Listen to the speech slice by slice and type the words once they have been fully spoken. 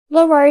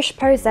La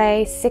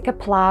Roche-Posay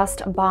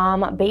Cicaplast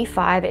Baume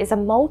B5 is a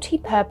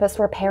multi-purpose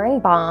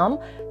repairing balm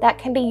that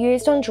can be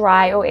used on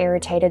dry or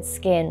irritated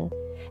skin.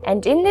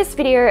 And in this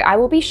video, I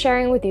will be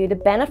sharing with you the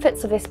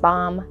benefits of this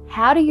balm,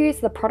 how to use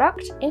the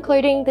product,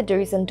 including the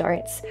do's and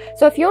don'ts.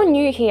 So if you're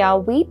new here,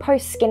 we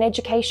post skin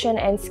education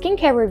and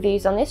skincare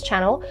reviews on this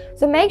channel,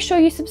 so make sure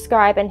you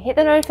subscribe and hit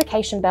the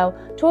notification bell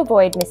to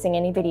avoid missing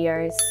any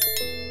videos.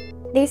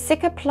 The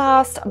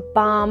Cicaplast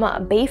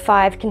Baume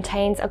B5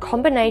 contains a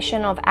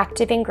combination of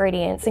active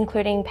ingredients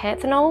including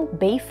panthenol,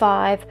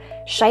 B5,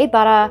 shea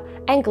butter,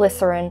 and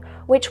glycerin,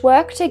 which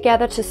work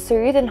together to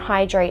soothe and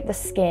hydrate the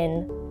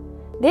skin.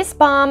 This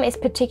balm is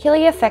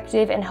particularly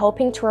effective in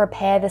helping to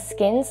repair the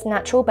skin's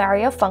natural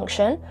barrier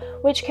function,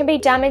 which can be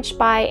damaged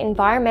by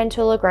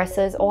environmental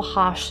aggressors or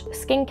harsh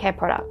skincare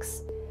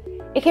products.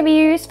 It can be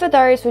used for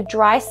those with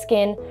dry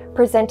skin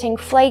presenting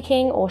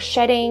flaking or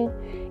shedding,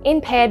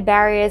 impaired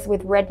barriers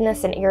with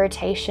redness and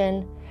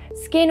irritation,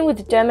 skin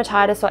with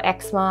dermatitis or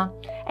eczema,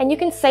 and you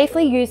can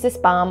safely use this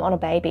balm on a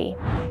baby.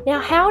 Now,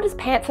 how does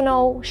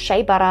panthenol,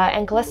 shea butter,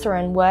 and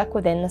glycerin work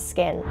within the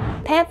skin?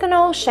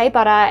 Panthenol, shea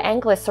butter,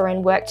 and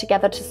glycerin work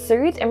together to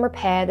soothe and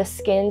repair the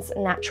skin's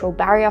natural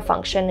barrier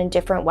function in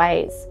different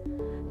ways.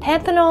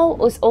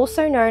 Panthenol, is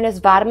also known as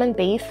vitamin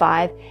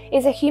B5,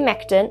 is a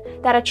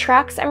humectant that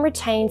attracts and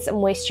retains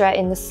moisture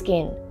in the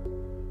skin.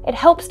 It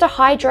helps to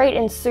hydrate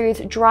and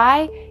soothe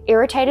dry,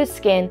 irritated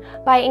skin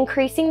by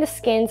increasing the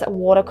skin's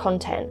water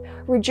content,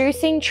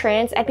 reducing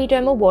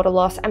transepidermal water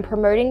loss and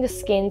promoting the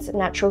skin's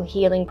natural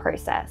healing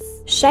process.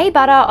 Shea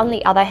butter, on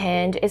the other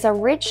hand, is a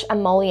rich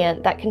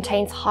emollient that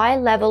contains high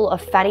level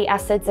of fatty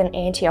acids and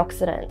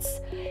antioxidants.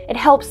 It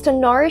helps to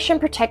nourish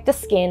and protect the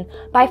skin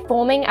by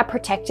forming a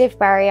protective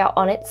barrier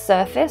on its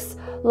surface,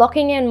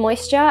 locking in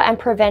moisture and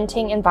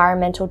preventing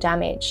environmental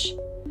damage.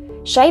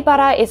 Shea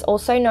butter is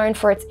also known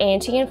for its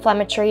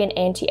anti-inflammatory and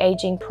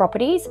anti-aging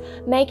properties,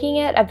 making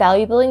it a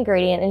valuable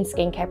ingredient in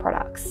skincare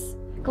products.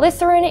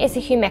 Glycerin is a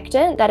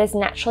humectant that is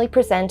naturally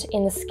present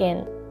in the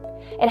skin.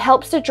 It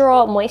helps to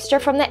draw moisture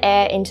from the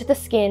air into the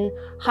skin,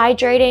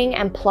 hydrating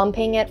and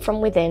plumping it from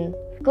within.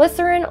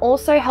 Glycerin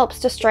also helps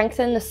to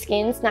strengthen the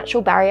skin's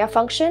natural barrier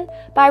function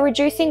by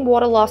reducing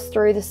water loss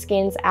through the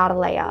skin's outer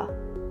layer.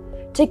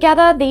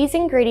 Together, these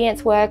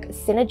ingredients work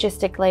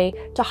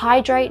synergistically to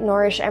hydrate,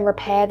 nourish, and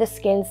repair the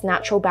skin's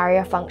natural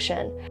barrier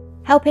function,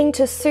 helping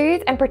to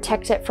soothe and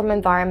protect it from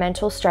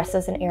environmental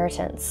stresses and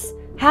irritants.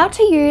 How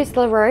to use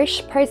the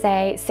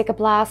Roche-Posay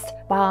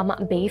Cicaplast Baume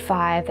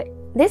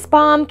B5. This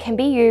balm can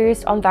be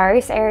used on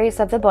various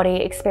areas of the body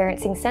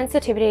experiencing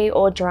sensitivity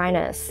or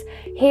dryness.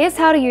 Here's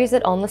how to use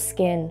it on the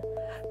skin.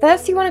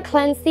 First, you want to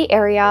cleanse the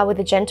area with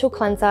a gentle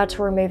cleanser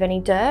to remove any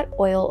dirt,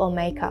 oil, or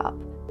makeup.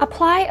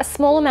 Apply a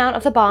small amount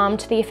of the balm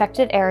to the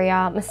affected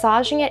area,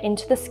 massaging it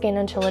into the skin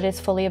until it is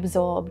fully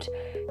absorbed.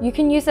 You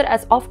can use it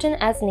as often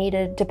as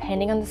needed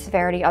depending on the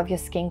severity of your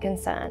skin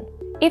concern.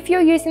 If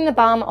you're using the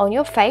balm on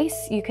your face,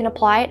 you can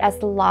apply it as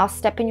the last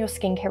step in your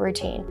skincare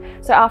routine,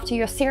 so after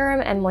your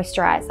serum and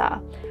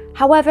moisturizer.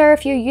 However,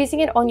 if you're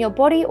using it on your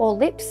body or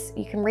lips,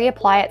 you can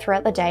reapply it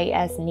throughout the day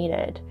as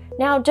needed.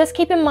 Now, just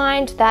keep in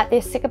mind that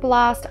this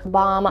Cicaplast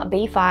Baume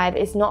B5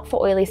 is not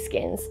for oily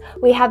skins.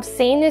 We have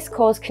seen this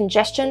cause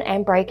congestion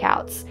and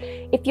breakouts.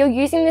 If you're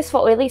using this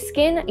for oily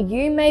skin,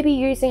 you may be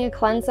using a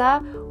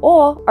cleanser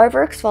or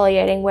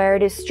over-exfoliating where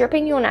it is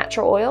stripping your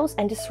natural oils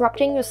and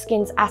disrupting your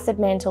skin's acid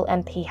mantle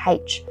and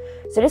pH.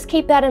 So just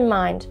keep that in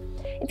mind.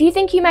 If you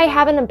think you may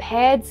have an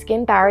impaired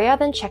skin barrier,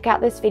 then check out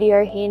this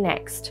video here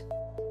next.